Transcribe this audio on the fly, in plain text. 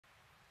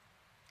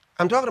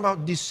I'm talking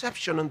about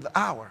deception in the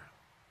hour.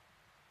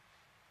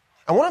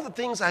 And one of the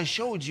things I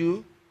showed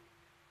you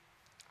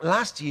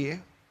last year,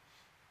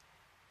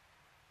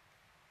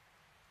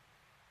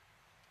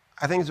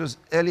 I think it was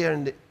early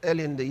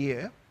in the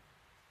year,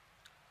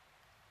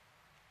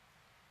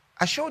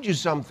 I showed you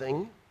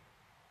something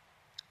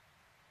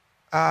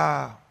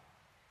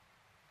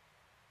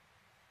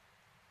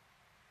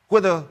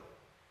with the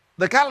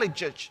Catholic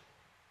Church,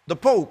 the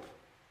Pope,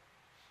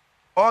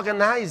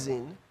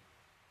 organizing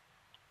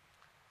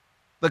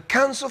the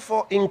Council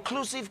for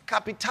Inclusive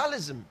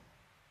Capitalism.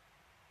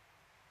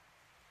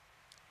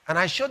 And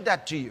I showed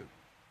that to you.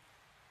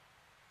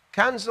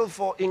 Council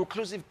for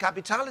Inclusive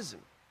Capitalism,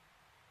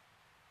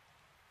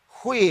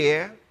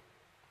 where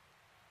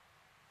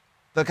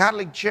the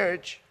Catholic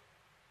Church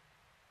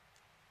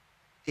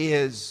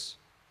is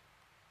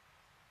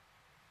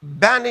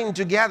banding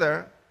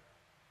together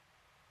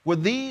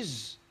with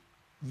these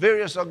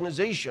various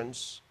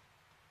organizations,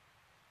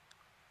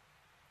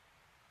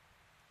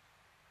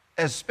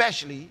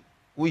 especially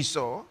we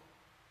saw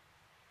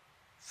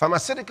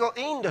pharmaceutical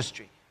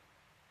industry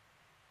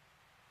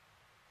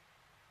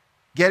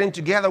getting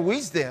together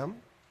with them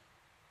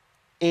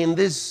in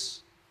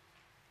this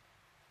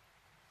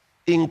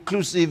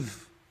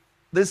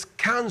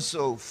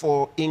council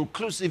for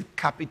inclusive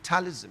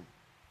capitalism.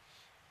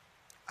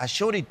 I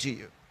showed it to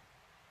you.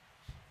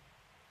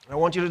 I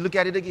want you to look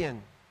at it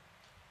again.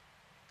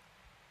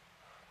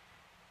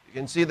 You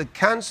can see the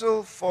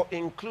Council for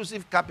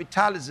Inclusive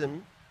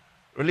Capitalism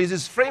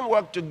releases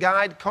framework to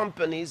guide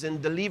companies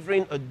in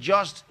delivering a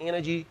just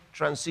energy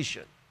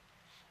transition.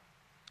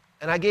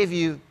 And I gave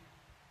you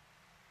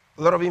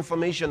a lot of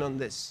information on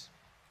this,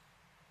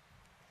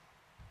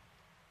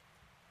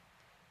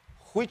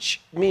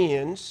 which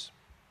means,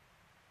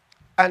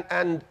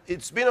 and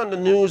it's been on the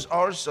news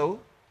also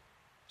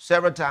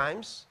several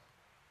times,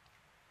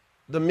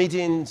 the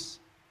meetings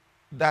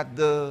that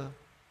the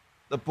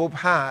Pope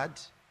had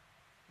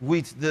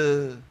with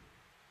the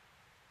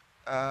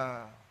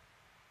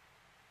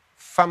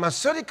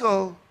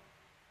pharmaceutical,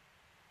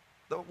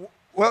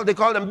 well, they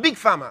call them big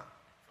pharma,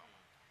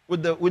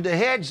 with the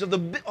heads of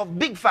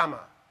big pharma.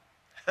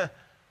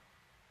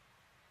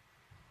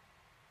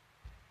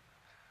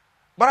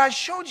 But I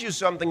showed you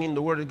something in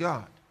the Word of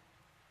God.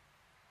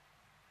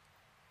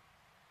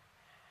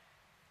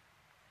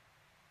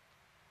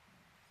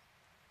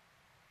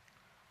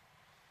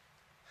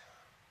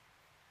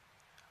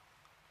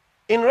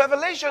 In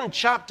Revelation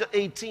chapter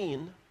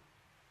 18,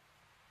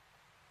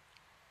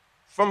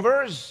 from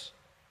verse,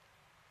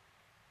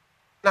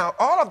 now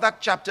all of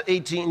that chapter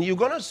 18, you're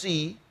going to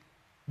see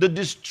the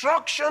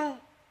destruction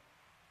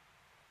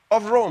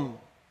of Rome.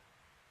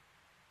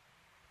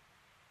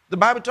 The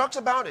Bible talks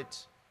about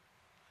it.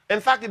 In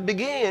fact, it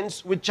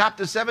begins with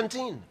chapter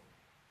 17.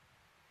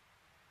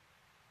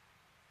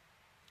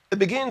 It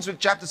begins with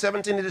chapter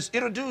 17. It is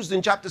introduced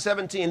in chapter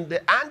 17,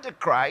 the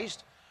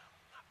Antichrist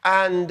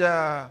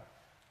and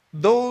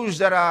those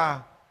that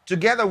are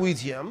together with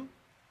him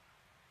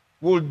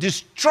will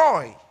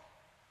destroy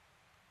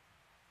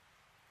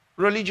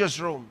religious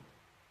Rome.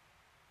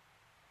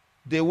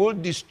 They will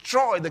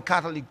destroy the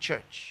Catholic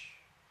Church.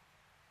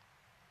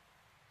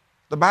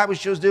 The Bible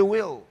shows they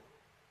will.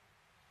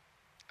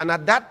 And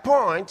at that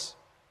point,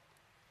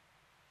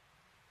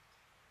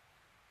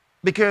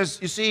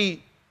 because you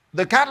see,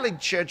 the Catholic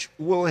Church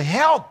will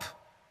help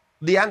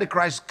the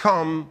Antichrist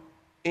come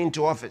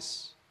into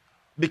office,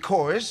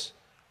 because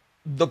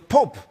the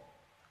Pope,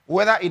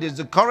 whether it is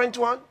the current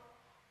one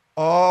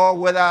or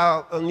whether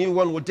a new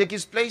one will take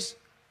his place.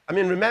 I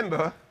mean,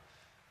 remember,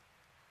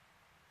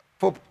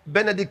 Pope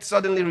Benedict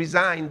suddenly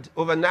resigned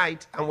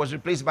overnight and was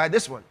replaced by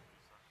this one.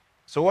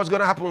 So what's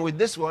going to happen with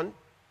this one?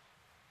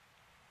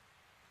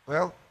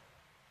 Well,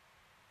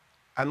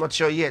 I'm not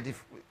sure yet.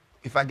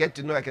 If I get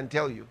to know, I can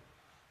tell you.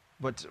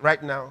 But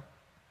right now,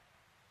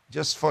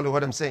 just follow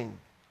what I'm saying.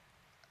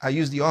 I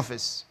use the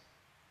office.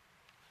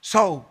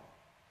 So,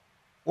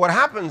 what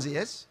happens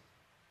is,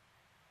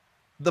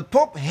 the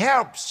Pope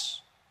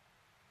helps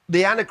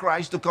the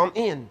Antichrist to come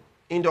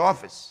into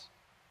office,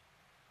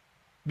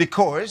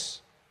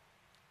 because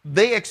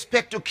they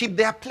expect to keep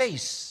their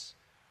place.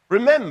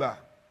 Remember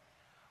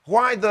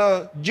why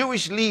the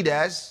Jewish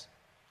leaders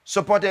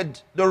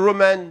supported the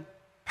Roman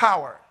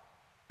power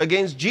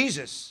against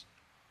Jesus,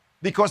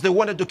 because they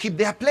wanted to keep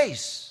their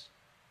place.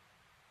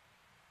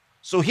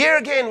 So here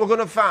again, we're going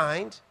to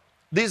find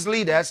these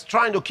leaders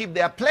trying to keep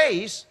their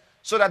place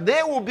so that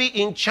they will be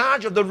in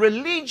charge of the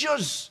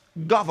religious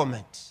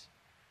government,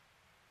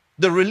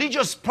 the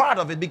religious part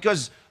of it,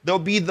 because there'll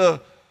be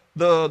the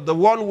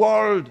one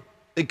world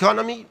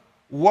economy,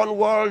 one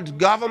world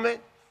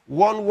government,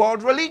 one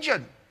world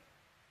religion.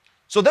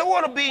 So they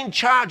want to be in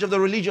charge of the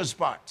religious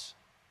part.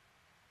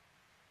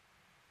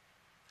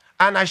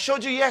 And I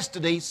showed you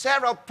yesterday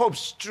several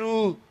popes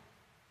through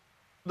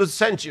the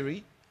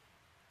century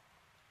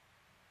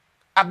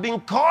have been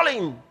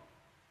calling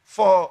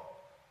for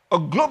a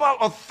global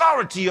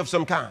authority of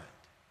some kind.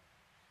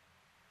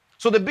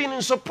 So they've been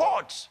in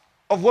support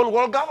of one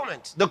world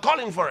government. They're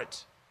calling for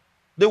it.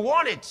 They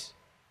want it.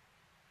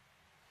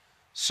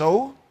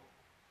 So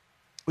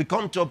we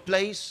come to a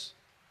place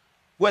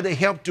where they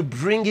help to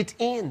bring it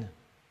in.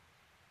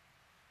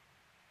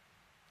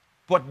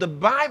 But the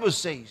Bible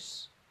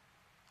says,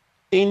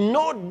 in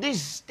no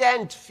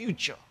distant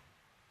future,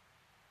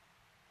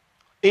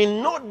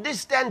 in no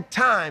distant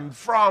time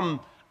from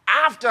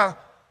after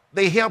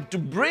they help to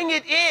bring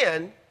it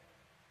in,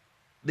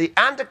 the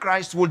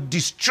Antichrist will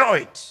destroy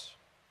it.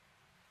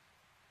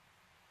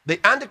 The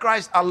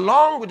Antichrist,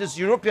 along with his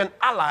European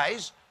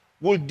allies,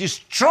 will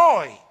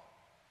destroy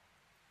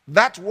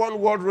that one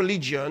world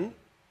religion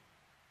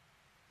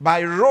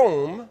by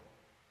Rome.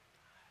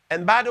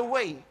 And by the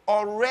way,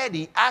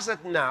 already, as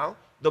of now,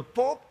 the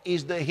Pope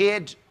is the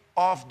head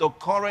of the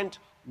current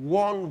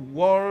one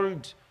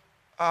world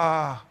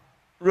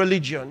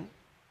religion,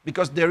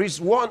 because there is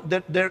one,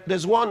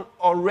 there's one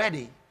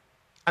already,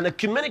 an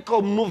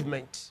ecumenical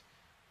movement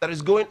that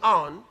is going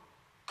on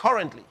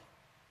currently.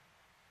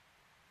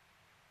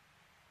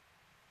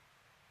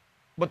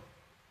 But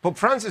Pope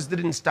Francis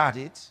didn't start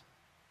it.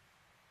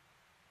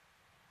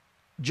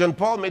 John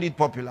Paul made it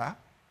popular,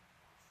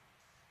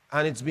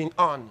 and it's been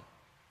on.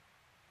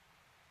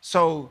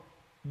 So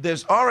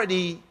there's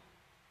already,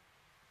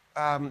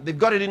 they've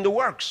got it in the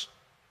works.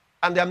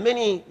 And there are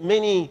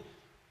many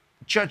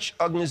church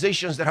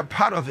organizations that are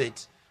part of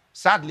it,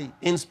 sadly,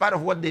 in spite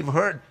of what they've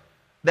heard,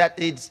 that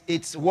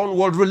it's one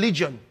world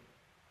religion.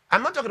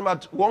 I'm not talking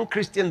about one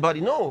Christian body,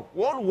 no,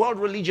 one world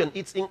religion.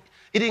 It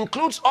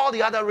includes all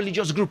the other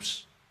religious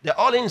groups. They're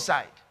all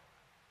inside.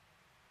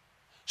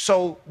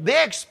 So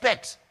they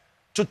expect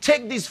to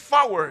take this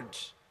forward,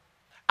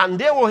 and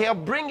they will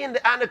help bring in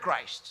the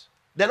Antichrist.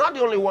 They're not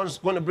the only ones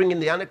going to bring in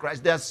the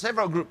Antichrist. There are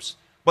several groups,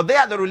 but they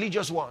are the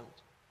religious ones.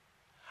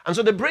 And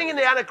so they bring in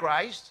the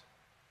Antichrist,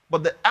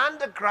 but the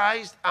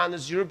Antichrist and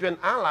his European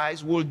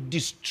allies will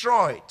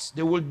destroy it.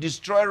 They will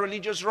destroy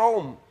religious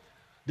Rome.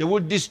 They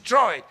will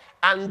destroy it.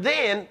 And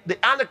then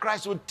the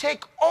Antichrist will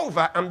take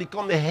over and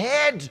become the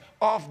head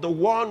of the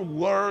one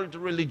world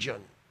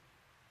religion.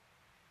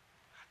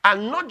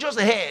 And not just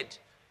the head,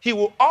 he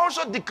will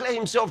also declare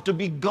himself to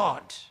be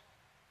God.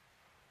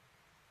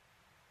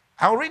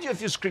 I'll read you a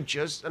few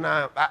scriptures, and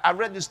I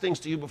read these things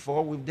to you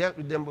before. We've dealt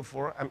with them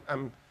before.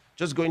 I'm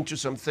just going through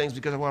some things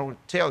because I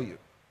want to tell you.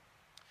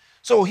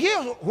 So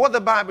here's what the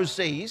Bible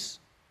says,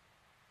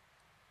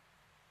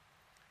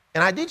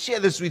 and I did share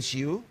this with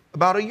you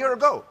about a year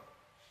ago.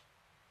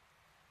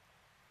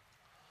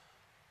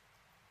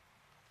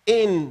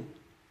 In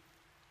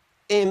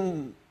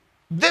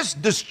this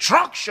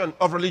destruction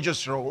of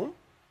religious Rome,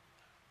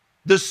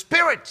 the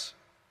Spirit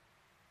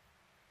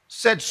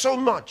said so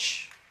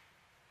much.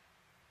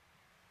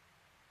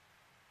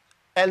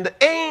 And the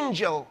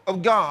angel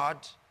of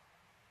God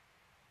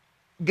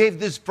gave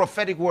these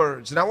prophetic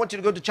words. And I want you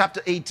to go to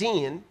chapter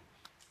 18.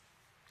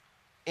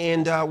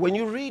 And when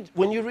you read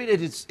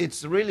it,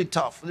 it's really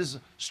tough. This is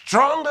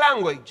strong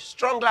language,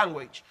 strong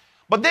language.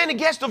 But then it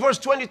gets to verse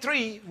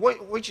 23,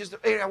 which is the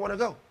area I want to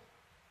go.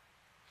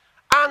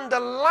 And the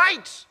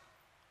light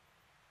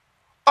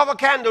of a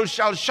candle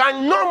shall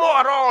shine no more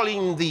at all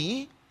in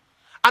thee,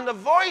 and the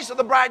voice of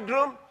the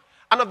bridegroom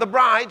and of the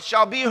bride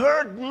shall be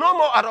heard no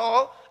more at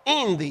all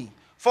in thee.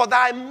 For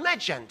thy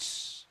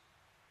merchants,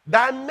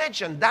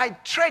 thy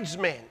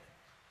tradesmen.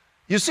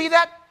 You see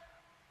that?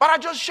 But I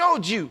just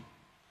showed you.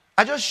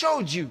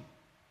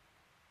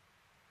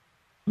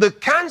 The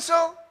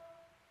council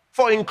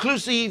for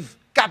inclusive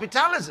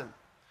capitalism.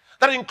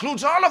 That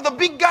includes all of the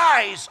big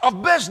guys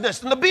of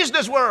business in the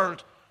business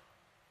world.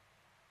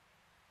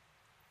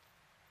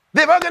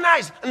 They've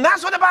organized, and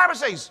that's what the Bible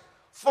says.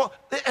 For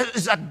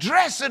it's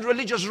addressing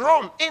religious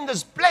Rome in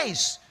this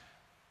place.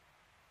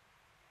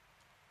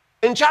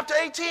 In chapter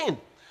 18.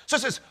 So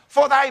it says,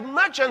 for thy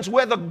merchants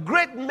were the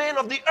great men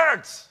of the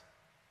earth.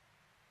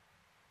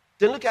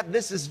 Then look at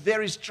this, is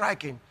very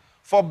striking.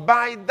 For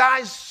by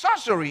thy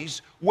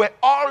sorceries were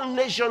all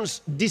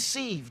nations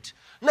deceived.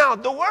 Now,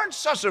 the word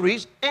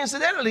sorceries,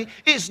 incidentally,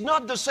 is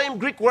not the same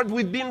Greek word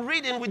we've been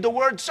reading with the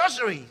word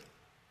sorcery.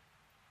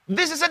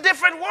 This is a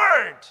different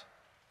word.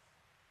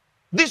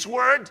 This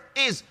word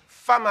is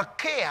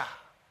pharmakeia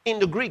in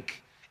the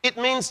Greek. It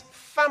means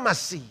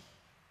pharmacy.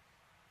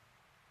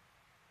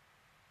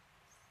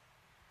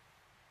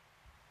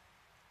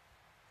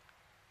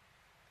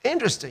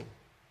 Interesting.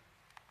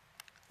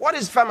 What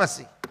is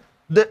pharmacy?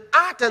 The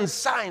art and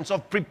science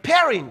of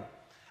preparing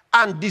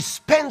and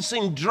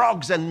dispensing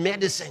drugs and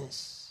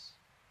medicines.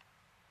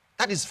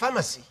 That is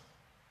pharmacy.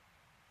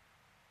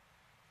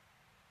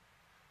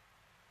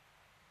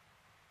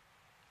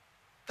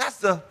 That's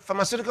the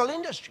pharmaceutical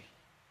industry.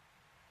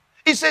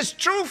 It says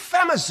true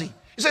pharmacy.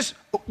 It says,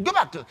 go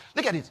back to it,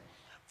 look at it.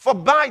 For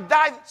by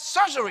thy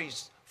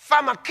sorceries,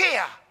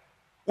 pharmakeia,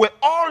 were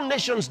all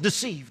nations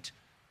deceived.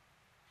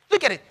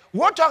 Look at it.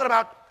 We're talking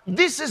about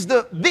this is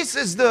the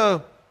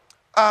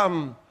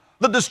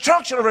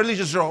destruction of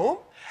religious Rome,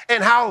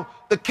 and how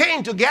they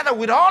came together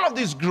with all of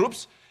these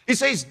groups. It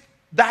says,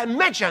 thy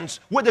merchants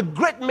were the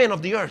great men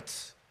of the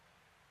earth.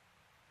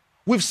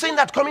 We've seen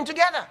that coming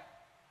together.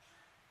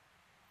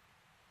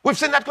 We've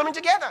seen that coming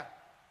together.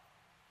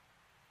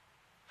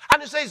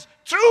 And it says,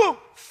 through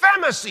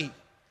pharmacy,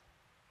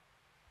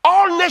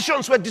 all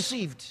nations were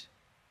deceived.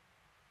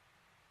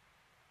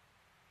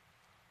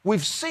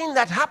 We've seen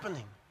that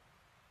happening.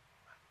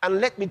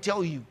 And let me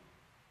tell you,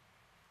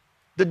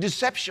 the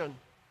deception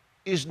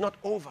is not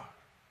over.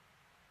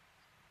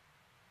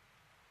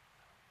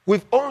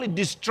 We've only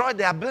destroyed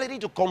the ability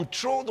to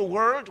control the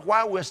world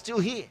while we're still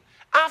here.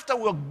 After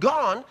we're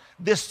gone,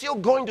 they're still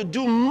going to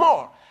do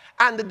more.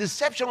 And the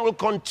deception will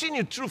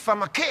continue through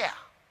pharmakeia.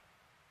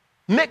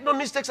 Make no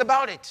mistakes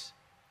about it.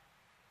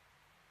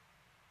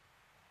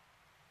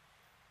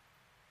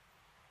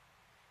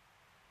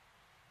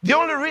 The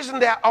only reason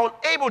they are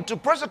unable to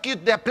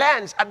prosecute their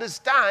plans at this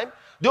time,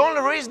 the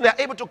only reason they're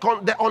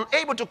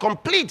unable to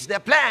complete their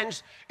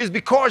plans is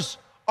because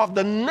of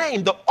the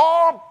name, the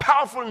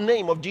all-powerful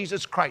name of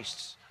Jesus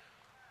Christ.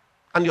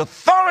 And the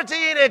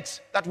authority in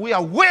it that we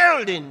are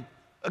wielding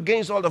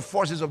against all the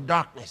forces of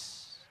darkness.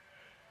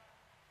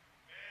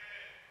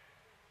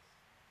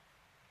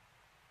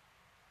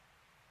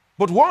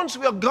 But once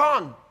we are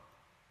gone,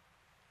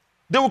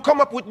 they will come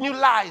up with new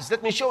lies.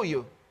 Let me show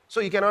you so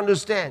you can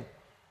understand.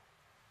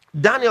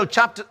 Daniel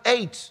chapter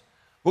 8,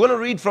 we're going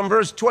to read from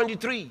verse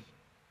 23.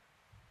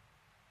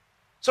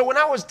 So when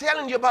I was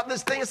telling you about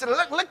this thing, I said,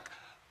 look,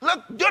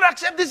 don't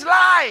accept these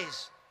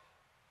lies.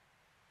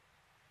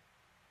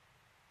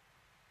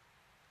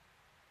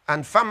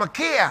 And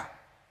pharmakeia,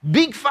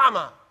 big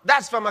pharma,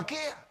 that's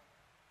pharmakeia.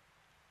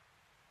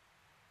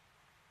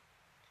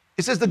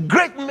 It says the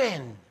great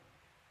men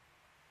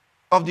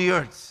of the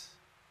earth,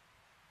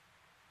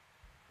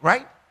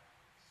 right?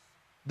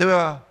 They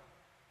were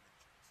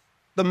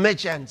the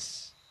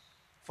merchants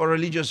for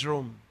religious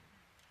Rome.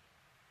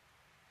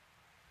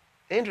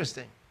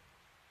 Interesting.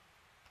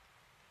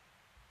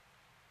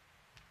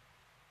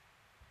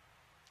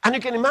 And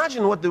you can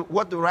imagine what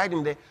they're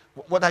writing there,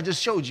 what I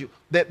just showed you.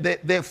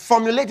 They're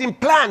formulating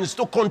plans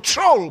to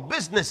control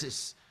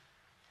businesses.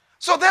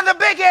 So they're the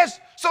biggest.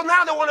 So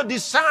now they want to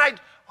decide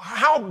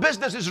how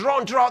business is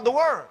run throughout the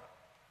world.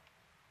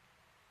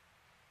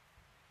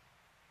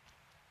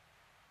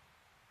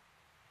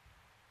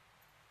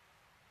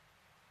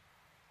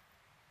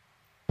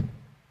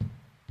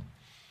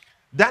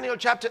 Daniel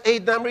chapter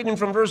 8, I'm reading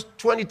from verse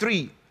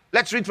 23.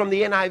 Let's read from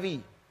the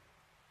NIV.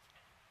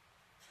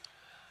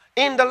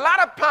 In the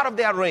latter part of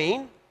their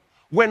reign,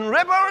 when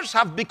rebels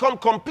have become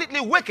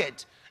completely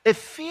wicked, a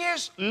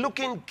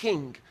fierce-looking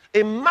king,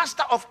 a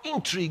master of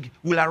intrigue,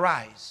 will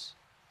arise.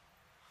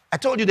 I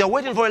told you they're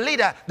waiting for a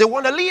leader. They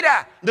want a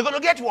leader. They're going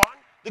to get one.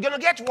 They're going to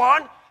get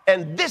one,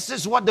 and this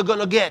is what they're going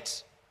to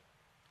get.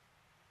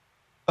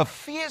 A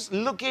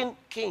fierce-looking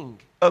king,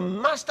 a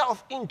master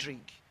of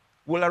intrigue,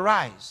 will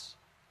arise.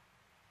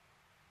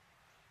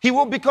 He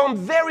will become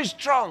very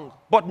strong,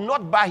 but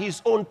not by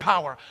his own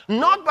power.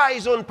 Not by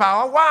his own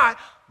power. Why?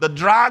 The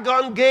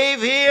dragon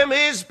gave him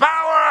his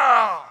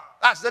power.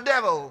 That's the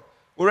devil.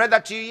 We read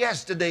that to you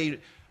yesterday,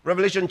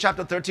 Revelation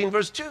chapter 13,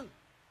 verse 2.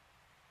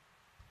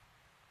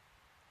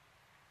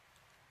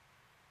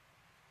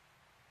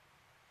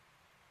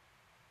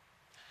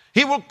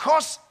 He will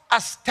cause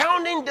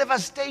astounding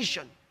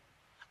devastation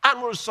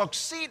and will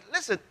succeed.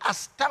 Listen,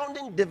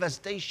 astounding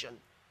devastation.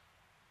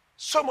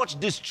 So much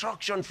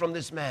destruction from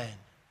this man.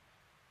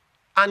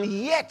 And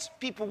yet,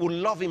 people will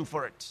love him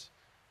for it.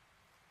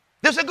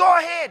 They'll say, go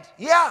ahead.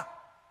 Yeah.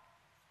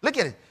 Look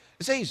at it.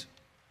 It says,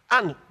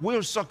 and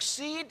will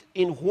succeed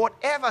in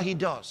whatever he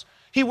does.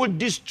 He will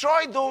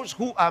destroy those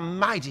who are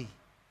mighty.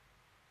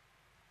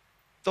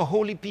 The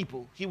holy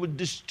people. He will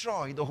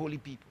destroy the holy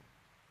people.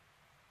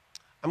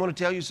 I'm going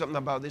to tell you something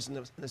about this in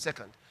a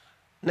second.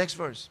 Next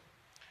verse.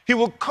 He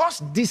will cause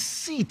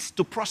deceit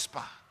to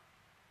prosper.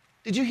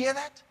 Did you hear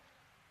that?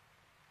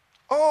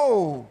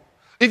 Oh.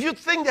 If you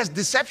think there's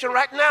deception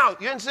right now,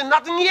 you ain't seen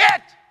nothing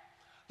yet.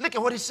 Look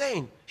at what he's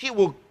saying. He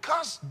will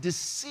cause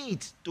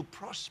deceit to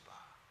prosper.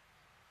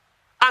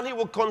 And he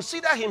will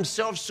consider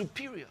himself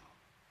superior.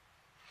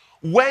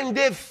 When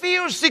they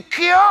feel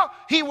secure,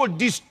 he will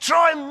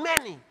destroy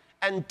many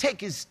and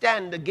take his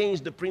stand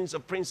against the Prince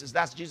of Princes.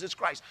 That's Jesus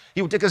Christ.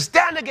 He will take a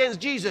stand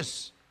against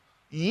Jesus.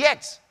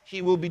 Yet,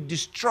 he will be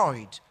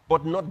destroyed,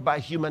 but not by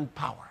human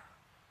power.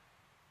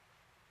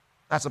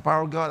 That's the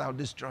power of God. I'll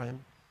destroy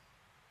him.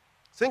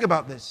 Think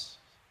about this.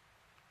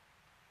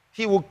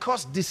 He will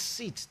cause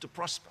deceit to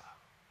prosper.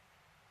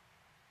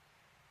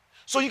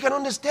 So you can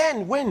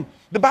understand when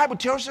the Bible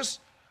tells us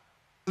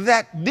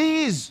that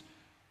these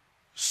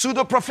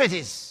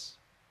pseudo-prophets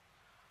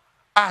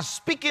are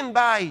speaking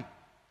by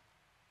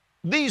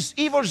these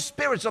evil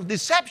spirits of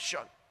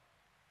deception.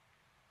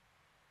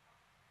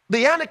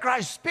 The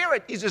Antichrist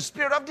spirit is a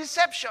spirit of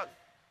deception.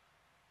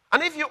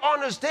 And if you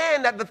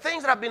understand that the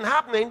things that have been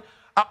happening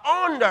are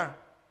under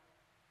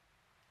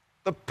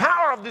the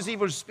power of this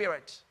evil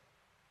spirit,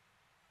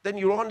 then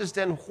you'll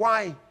understand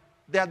why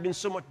there has been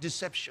so much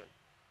deception.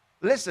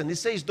 Listen, it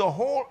says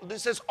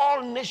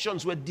all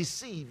nations were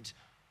deceived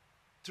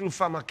through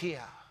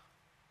pharmakeia,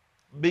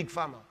 big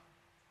pharma.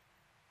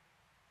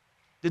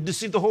 They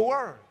deceived the whole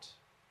world.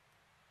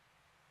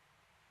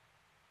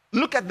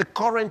 Look at the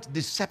current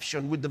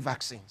deception with the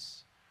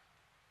vaccines.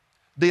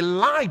 They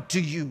lied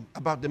to you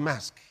about the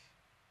mask.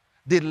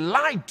 They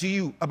lied to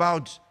you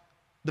about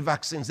the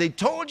vaccines. They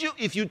told you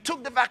if you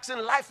took the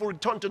vaccine, life will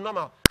return to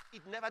normal.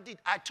 It never did.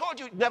 I told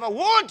you it never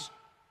would.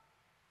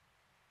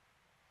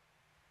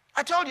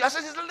 I told you. I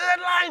said,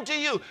 they're lying to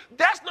you.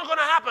 That's not going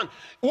to happen.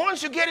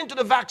 Once you get into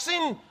the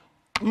vaccine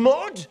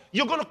mode,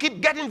 you're going to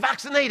keep getting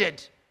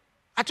vaccinated.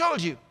 I told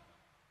you.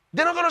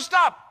 They're not going to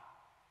stop.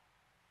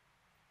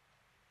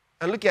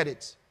 And look at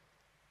it.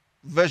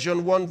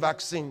 Version 1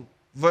 vaccine,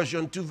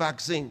 version 2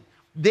 vaccine.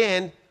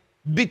 Then,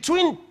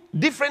 between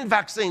different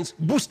vaccines,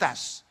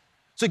 boosters.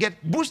 So you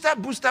get booster,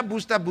 booster,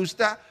 booster,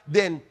 booster,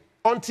 then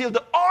until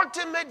the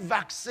ultimate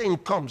vaccine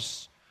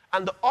comes.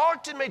 And the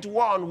ultimate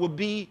one will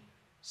be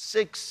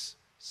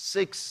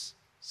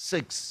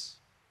 666.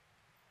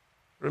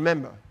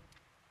 Remember.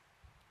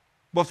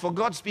 But for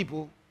God's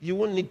people, you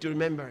won't need to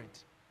remember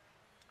it.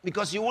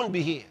 Because you won't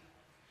be here.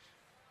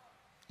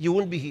 You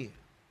won't be here.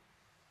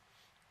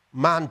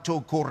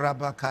 Manto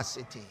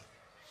korabakasete.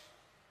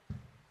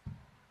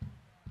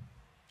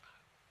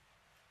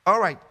 All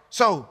right,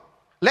 so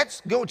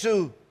let's go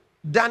to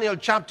Daniel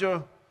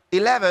chapter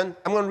 11.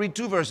 I'm going to read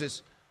 2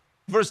 verses.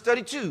 Verse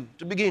 32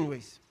 to begin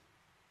with.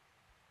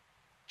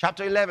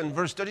 Chapter 11,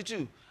 verse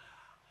 32.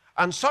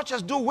 And such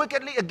as do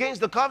wickedly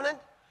against the covenant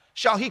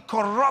shall he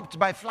corrupt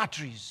by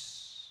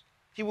flatteries.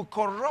 He will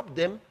corrupt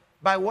them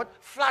by what?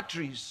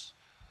 Flatteries.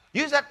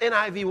 Use that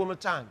NIV one more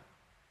time.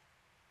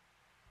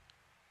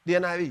 The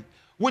NIV.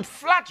 With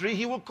flattery,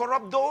 he will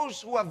corrupt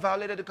those who have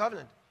violated the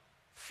covenant.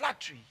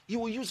 Flattery. He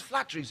will use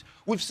flatteries.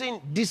 We've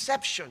seen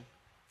deception.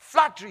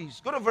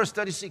 Flatteries. Go to verse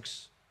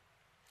 36.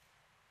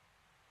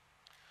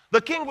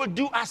 The king will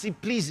do as he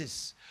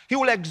pleases. He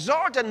will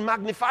exalt and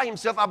magnify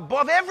himself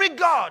above every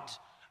god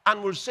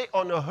and will say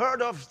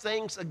unheard of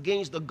things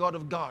against the God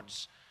of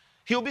gods.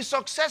 He will be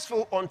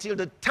successful until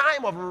the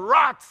time of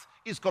wrath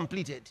is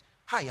completed.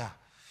 Hiya.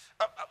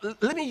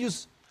 Let me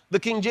use the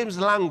King James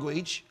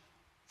language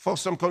for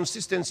some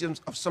consistency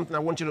of something I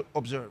want you to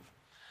observe.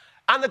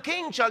 And the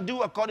king shall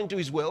do according to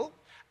his will,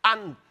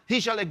 and he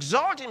shall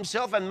exalt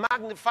himself and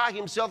magnify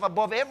himself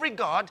above every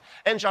god,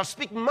 and shall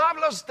speak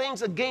marvelous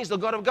things against the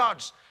God of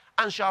gods,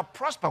 and shall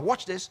prosper,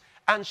 watch this,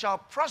 and shall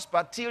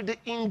prosper till the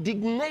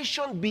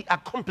indignation be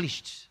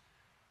accomplished.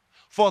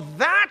 For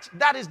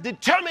that is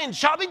determined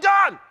shall be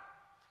done,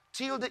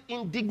 till the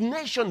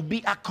indignation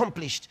be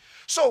accomplished.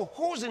 So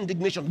whose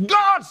indignation?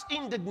 God's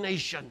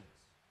indignation.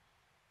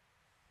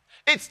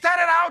 It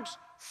started out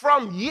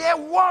from year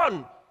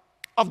 1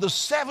 of the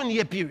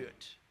 7-year period.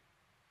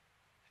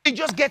 It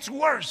just gets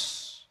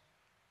worse.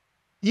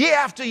 Year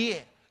after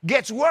year.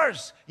 Gets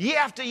worse. Year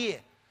after year.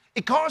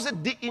 It calls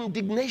it the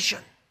indignation.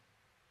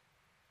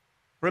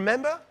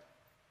 Remember?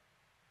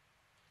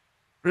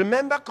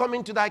 Remember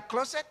coming to thy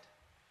closet?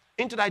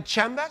 Into thy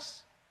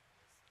chambers?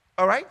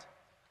 All right?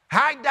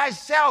 Hide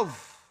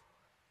thyself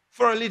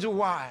for a little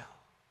while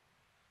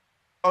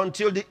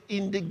until the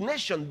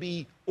indignation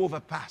be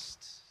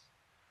overpassed.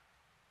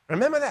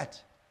 Remember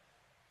that.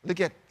 Look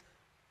at,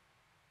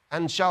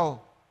 and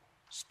shall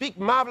speak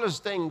marvelous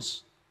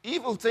things,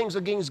 evil things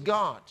against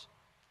God,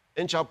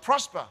 and shall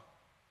prosper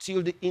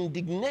till the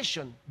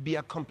indignation be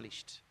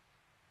accomplished.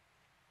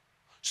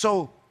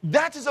 So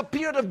that is a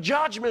period of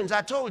judgments.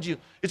 I told you,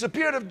 it's a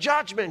period of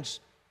judgments.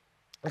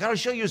 I got to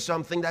show you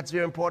something that's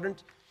very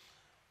important.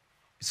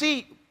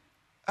 See,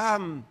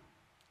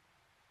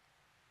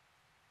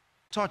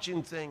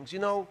 touching things. You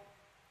know,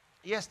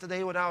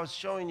 yesterday when I was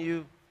showing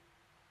you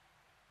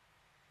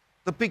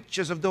the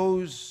pictures of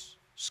those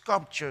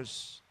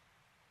sculptures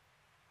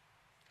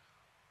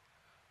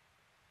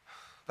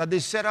that they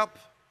set up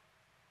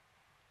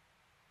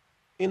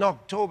in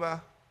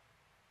October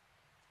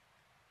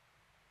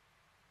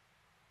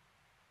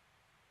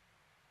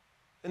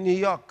in New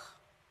York.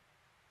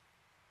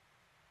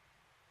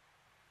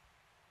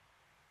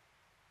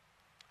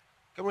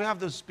 Can we have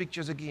those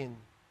pictures again?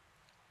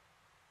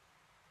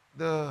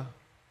 The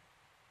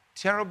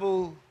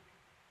terrible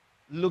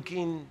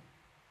looking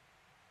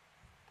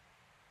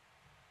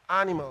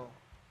animal.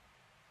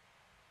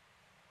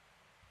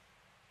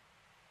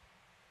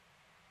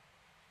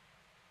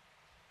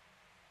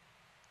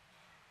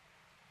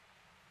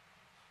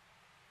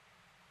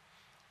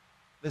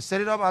 They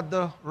set it up at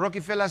the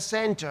Rockefeller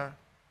Center.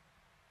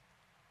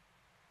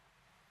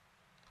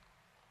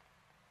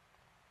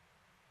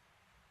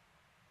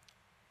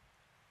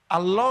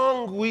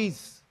 Along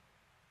with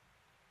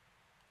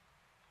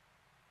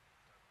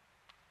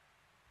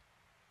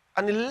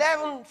an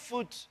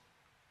 11-foot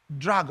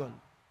dragon.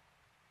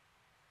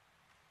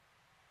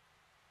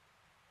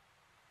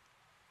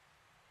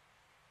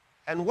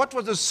 And what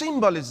was the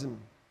symbolism?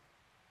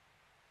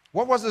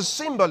 What was the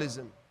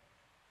symbolism?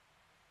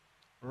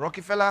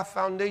 Rockefeller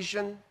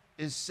Foundation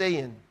is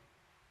saying,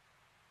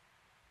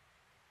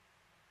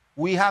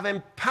 we have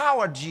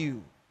empowered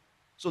you.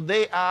 So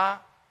they are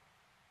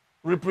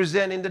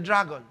representing the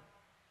dragon.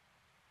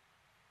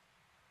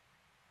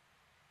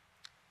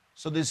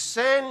 So they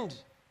send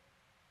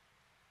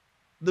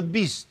the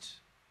beast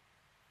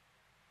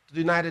to the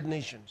United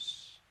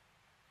Nations.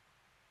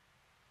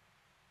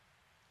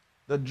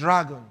 the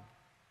dragon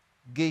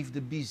gave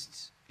the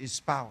beast his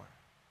power.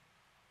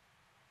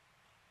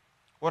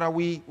 What are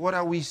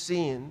we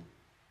seeing?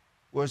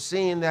 We're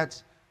seeing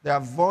that there are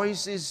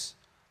voices,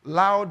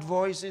 loud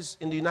voices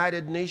in the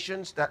United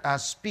Nations that are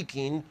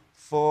speaking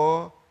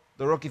for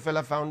the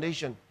Rockefeller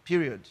Foundation,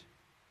 period.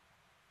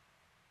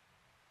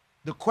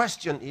 The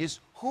question is,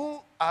 who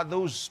are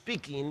those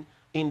speaking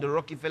in the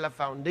Rockefeller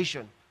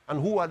Foundation,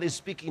 and who are they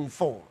speaking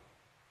for?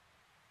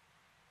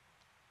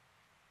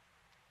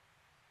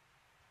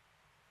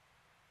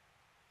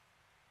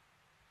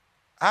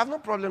 I have no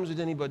problems with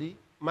anybody.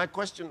 My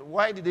question,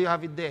 why did they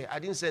have it there? I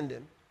didn't send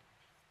them.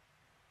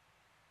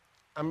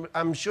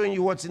 I'm showing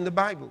you what's in the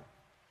Bible.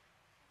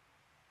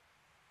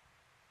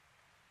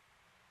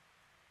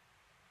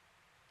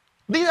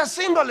 These are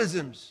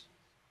symbolisms.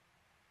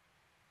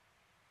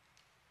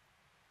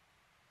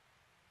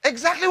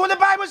 Exactly what the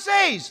Bible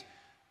says.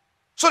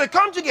 So they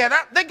come together,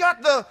 they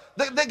got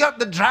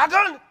the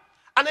dragon,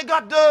 and they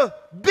got the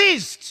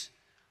beast.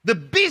 The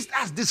beast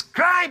as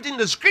described in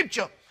the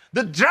scripture.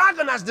 The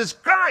dragon as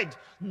described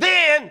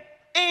then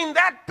in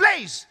that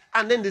place.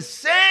 And then they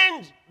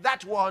send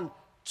that one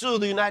to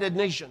the United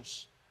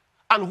Nations.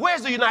 And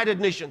where's the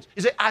United Nations?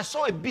 He said, I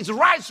saw a beast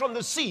rise from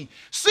the sea.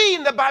 Sea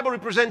in the Bible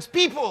represents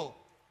people.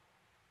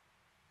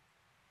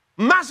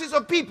 Masses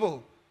of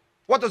people.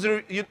 What does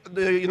the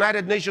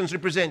United Nations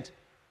represent?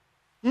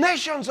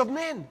 Nations of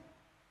men.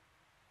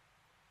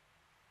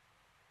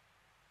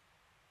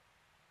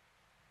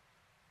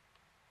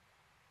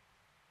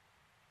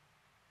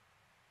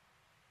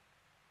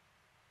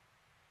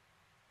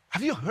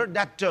 Have you heard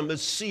that term, the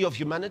sea of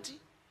humanity?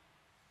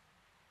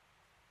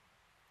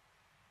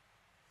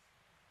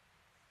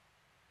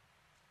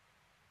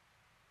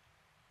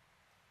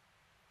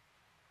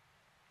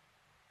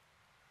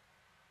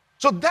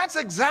 So that's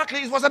exactly,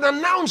 it was an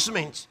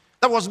announcement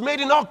that was made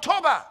in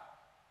October.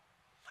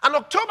 And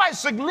October is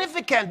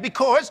significant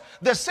because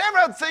there are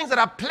several things that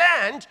are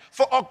planned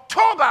for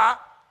October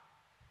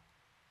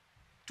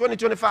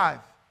 2025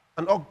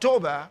 and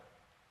October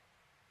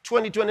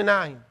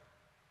 2029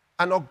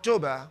 and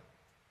October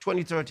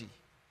 2030.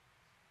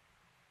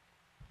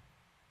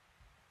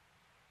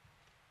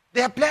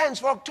 There are plans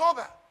for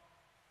October.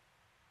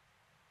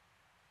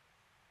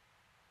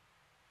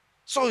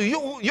 So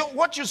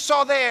what you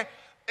saw there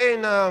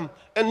in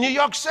New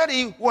York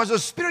City was a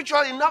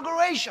spiritual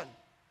inauguration.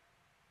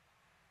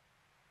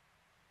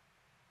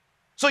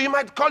 So you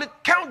might call it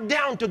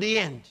countdown to the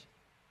end.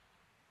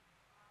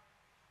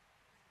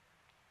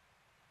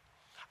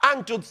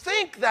 And to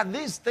think that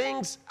these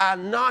things are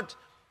not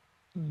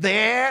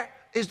there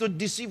is to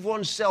deceive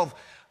oneself.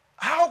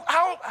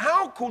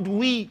 How could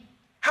we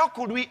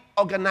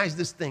organize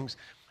these things?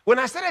 When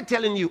I started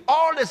telling you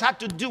all this had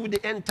to do with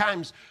the end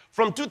times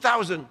from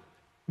 2000,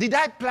 did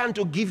I plan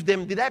to give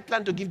them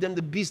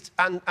the beast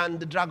and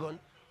the dragon?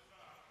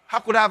 How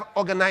could I have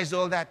organized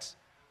all that?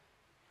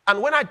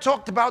 And when I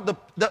talked about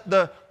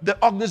the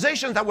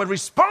organizations that were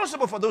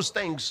responsible for those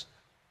things,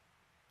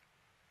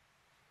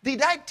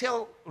 did I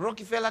tell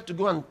Rockefeller to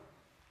go and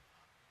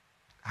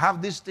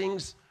have these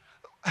things?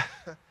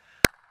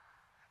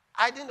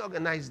 I didn't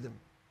organize them.